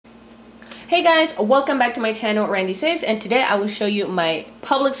Hey guys, welcome back to my channel, Randy Saves, and today I will show you my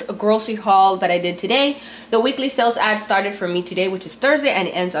Publix grocery haul that I did today. The weekly sales ad started for me today, which is Thursday, and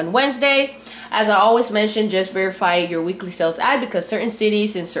it ends on Wednesday. As I always mention, just verify your weekly sales ad because certain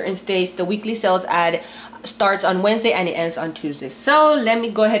cities and certain states, the weekly sales ad starts on Wednesday and it ends on Tuesday. So let me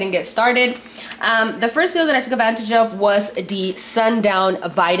go ahead and get started. The first deal that I took advantage of was the Sundown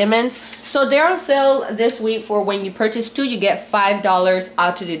vitamins. So they're on sale this week for when you purchase 2, you get $5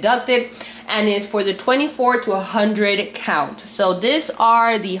 auto deducted, and it's for the 24 to 100 count. So these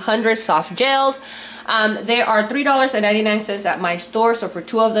are the 100 soft gels. They are $3.99 at my store. So for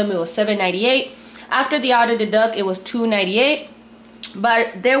 2 of them, it was $7.98. After the auto deduct, it was $2.98.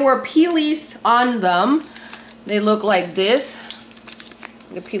 But there were peelies on them. They look like this.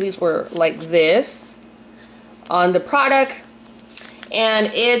 The peelies were like this on the product, and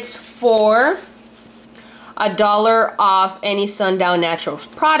it's for $1 off any Sundown Naturals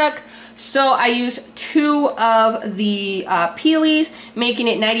product. So I used 2 of the peelies, making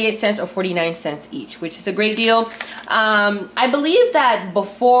it 98 cents or 49 cents each, which is a great deal. I believe that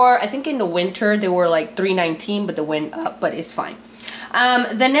before, I think in the winter, they were like $3.19, but they went up, but it's fine.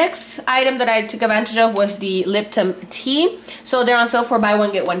 The next item that I took advantage of was the Lipton tea. So they're on sale for buy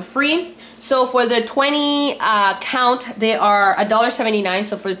one get one free. So for the 20 count, they are $1.79.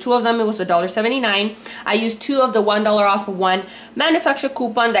 So for the 2 of them, it was $1.79. I used 2 of the $1 off of 1 manufacturer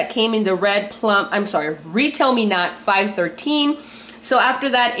coupon that came in the Retail Me Not 513. So after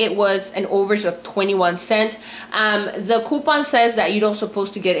that, it was an overage of 21 cents. The coupon says that you don't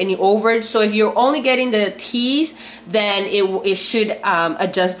supposed to get any overage. So if you're only getting the teas, then it should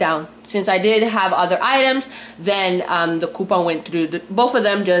adjust down. Since I did have other items, then the coupon went through. Both of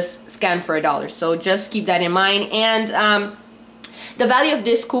them just scanned for $1. So just keep that in mind. And the value of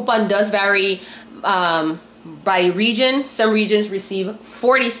this coupon does vary by region. Some regions receive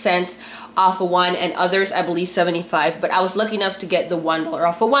 40 cents off of 1, and others I believe 75, but I was lucky enough to get the $1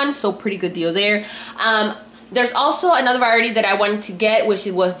 off of 1, so pretty good deal there. There's also another variety that I wanted to get, which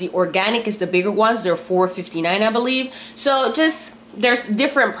was the organic. It's the bigger ones. They're $4.59 I believe. So just there's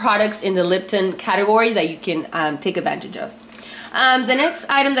different products in the Lipton category that you can take advantage of. The next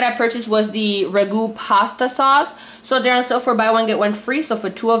item that I purchased was the ragu pasta sauce. So they're on sale for buy one get one free. So for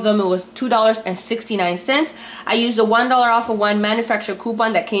 2 of them, it was $2.69. I used a $1 off of 1 manufacturer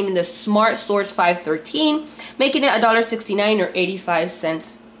coupon that came in the Smart Stores 513, making it $1.69 or 85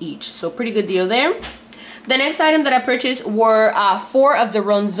 cents each. So pretty good deal there. The next item that I purchased were 4 of the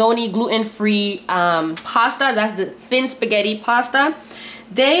Ronzoni gluten-free pasta. That's the thin spaghetti pasta.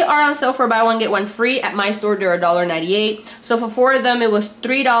 They are on sale for buy one get one free. At my store, they're $1.98. So for 4 of them, it was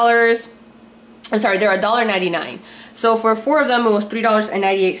 $3. I'm sorry, they're $1.99. So for 4 of them, it was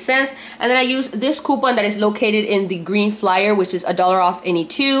 $3.98. And then I used this coupon that is located in the green flyer, which is $1 off any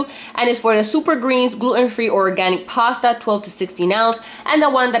 2. And it's for the Super Greens gluten-free organic pasta, 12 to 16 ounce. And the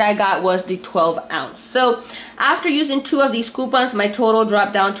one that I got was the 12 ounce. So after using 2 of these coupons, my total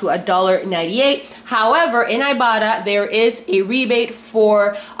dropped down to $1.98. However, in Ibotta, there is a rebate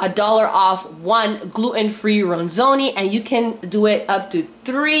for $1 off 1 gluten-free Ronzoni, and you can do it up to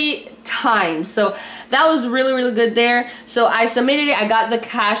 3 times. So that was really good there. So I submitted it. I got the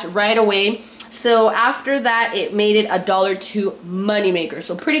cash right away. So after that, it made it $1 to Moneymaker.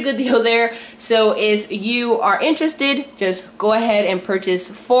 So pretty good deal there. So if you are interested, just go ahead and purchase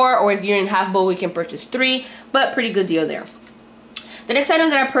 4, or if you're in half bowl, we can purchase 3, but pretty good deal there. The next item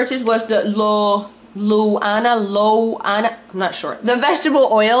that I purchased was the Loana, I'm not sure. The vegetable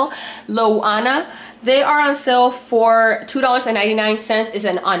oil, Loana. They are on sale for $2.99. It's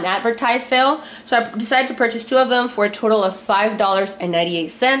an unadvertised sale. So I decided to purchase 2 of them for a total of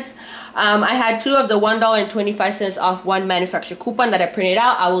 $5.98. I had 2 of the $1.25 off 1 manufacturer coupon that I printed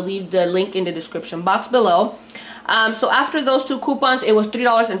out. I will leave the link in the description box below. So after those 2 coupons, it was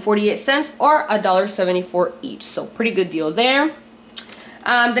 $3.48 or $1.74 each. So pretty good deal there.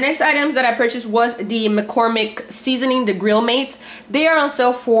 The next items that I purchased was the McCormick seasoning, the Grill Mates. They are on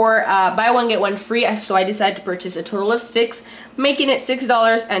sale for buy one get one free, so I decided to purchase a total of 6, making it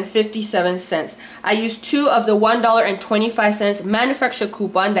 $6.57. I used 2 of the $1.25 manufacturer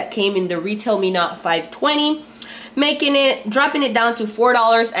coupon that came in the Retail Me Not 520, dropping it down to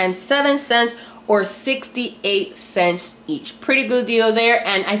 $4.07 or 68 cents each. Pretty good deal there,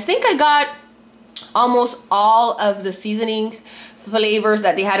 and I think I got almost all of the seasonings flavors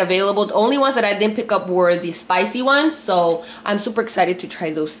that they had available. The only ones that I didn't pick up were the spicy ones, so I'm super excited to try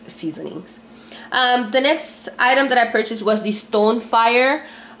those seasonings. The next item that I purchased was the Stonefire.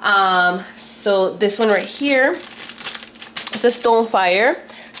 So this one right here, it's a Stonefire.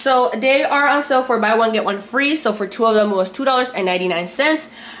 So they are on sale for buy one get one free. So for 2 of them it was $2.99.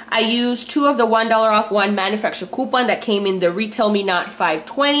 I used 2 of the $1 off one manufacturer coupon that came in the Retail Me Not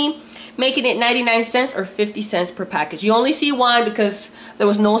 520, making it 99 cents or 50 cents per package. You only see one because there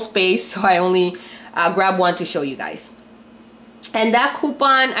was no space, so I only grabbed one to show you guys. And that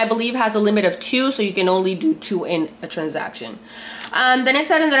coupon, I believe, has a limit of 2, so you can only do 2 in a transaction. The next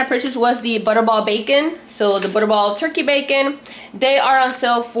item that I purchased was the Butterball Bacon. So the Butterball Turkey Bacon, they are on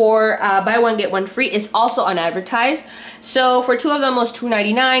sale for buy one get one free. It's also unadvertised. So for 2 of them it was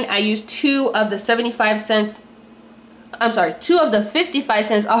 $2.99. I used 2 of the 75 cents. I'm sorry, 2 of the 55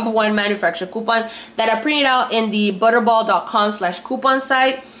 cents off one manufacturer coupon that I printed out in the butterball.com/coupon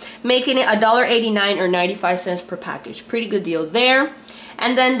site, making it $1.89 or 95 cents per package. Pretty good deal there.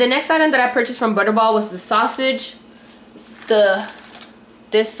 And then the next item that I purchased from Butterball was the sausage.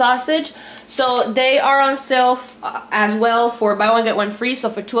 This sausage. So they are on sale as well for buy one get one free. So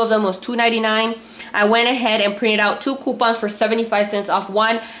for 2 of them it was $2.99. I went ahead and printed out 2 coupons for 75 cents off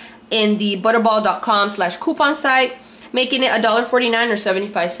one in the butterball.com/coupon site, making it $1.49 or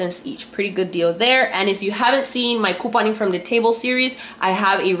 75 cents each. Pretty good deal there. And if you haven't seen my couponing from the table series, I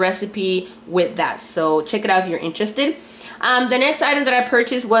have a recipe with that, so check it out if you're interested. The next item that I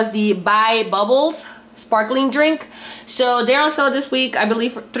purchased was the Buy Bubbles sparkling drink. So they're on sale this week, I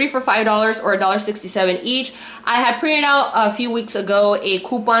believe, for 3 for $5 or $1.67 each. I had printed out a few weeks ago a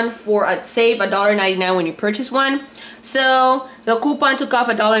coupon for save $1.99 when you purchase one. So the coupon took off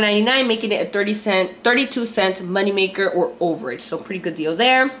 $1.99, making it a 32 cent moneymaker or overage. So pretty good deal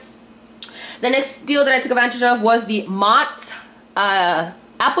there. The next deal that I took advantage of was the Mott's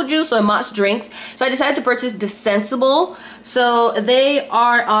apple juice or Mott's drinks. So I decided to purchase the Sensible. So they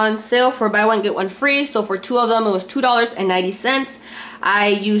are on sale for buy one get one free. So for 2 of them it was $2.90. I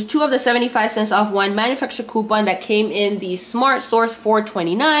used 2 of the 75 cents off one manufacturer coupon that came in the Smart Source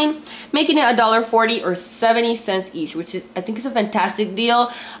 429, making it $1.40 or 70 cents each, which is, I think, is a fantastic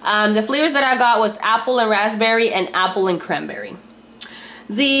deal. The flavors that I got was apple and raspberry and apple and cranberry.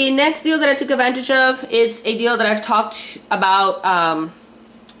 The next deal that I took advantage of, it's a deal that I've talked about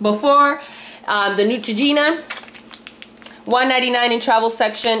before. The Neutrogena, $1.99 in travel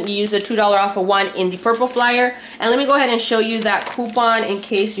section. You use the $2 off of one in the purple flyer. And let me go ahead and show you that coupon in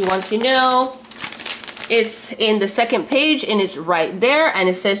case you want to know. It's in the second page and it's right there, and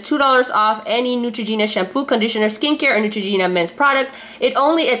it says $2 off any Neutrogena shampoo, conditioner, skincare, or Neutrogena men's product. It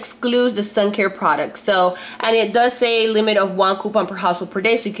only excludes the sun care product. So, and it does say limit of 1 coupon per household per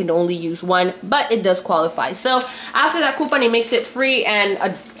day, so you can only use 1, but it does qualify. So after that coupon, it makes it free and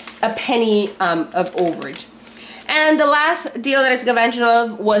a penny of overage. And the last deal that I took advantage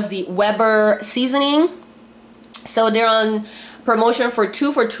of was the Weber seasoning. So they're on promotion for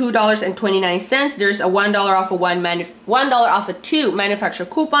 2 for $2.29. There's a $1 off of $1 off of 2 manufacturer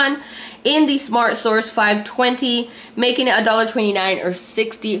coupon in the Smart Source 520, making it $1.29 or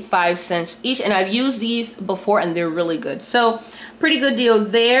 65 cents each. And I've used these before and they're really good. So pretty good deal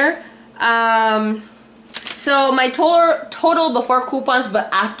there. So my total before coupons but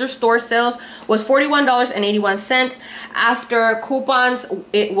after store sales was $41.81. After coupons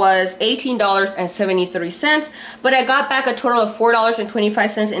it was $18.73, but I got back a total of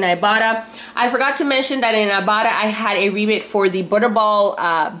 $4.25 in Ibotta. I forgot to mention that in Ibotta I had a rebate for the Butterball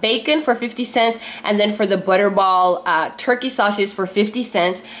bacon for 50 cents, and then for the Butterball turkey sausages for 50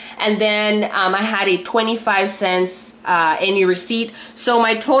 cents, and then I had a 25 cents any receipt. So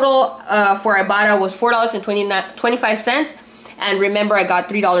my total for Ibotta was $4.25, and remember I got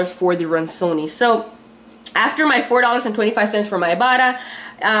 $3 for the Ronsoni. So after my $4.25 for my Ibotta,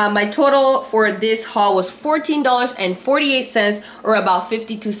 my total for this haul was $14.48, or about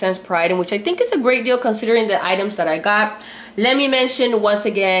 52 cents per item, which I think is a great deal considering the items that I got. Let me mention once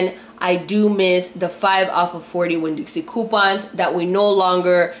again, I do miss the 5 off of 40 Winn-Dixie coupons that we no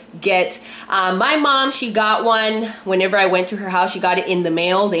longer get. My mom, she got one whenever I went to her house. She got it in the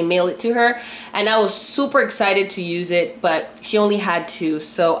mail. They mailed it to her, and I was super excited to use it, but she only had 2.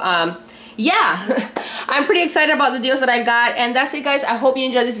 So yeah, I'm pretty excited about the deals that I got. And that's it, guys. I hope you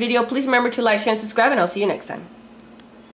enjoyed this video. Please remember to like, share, and subscribe, and I'll see you next time.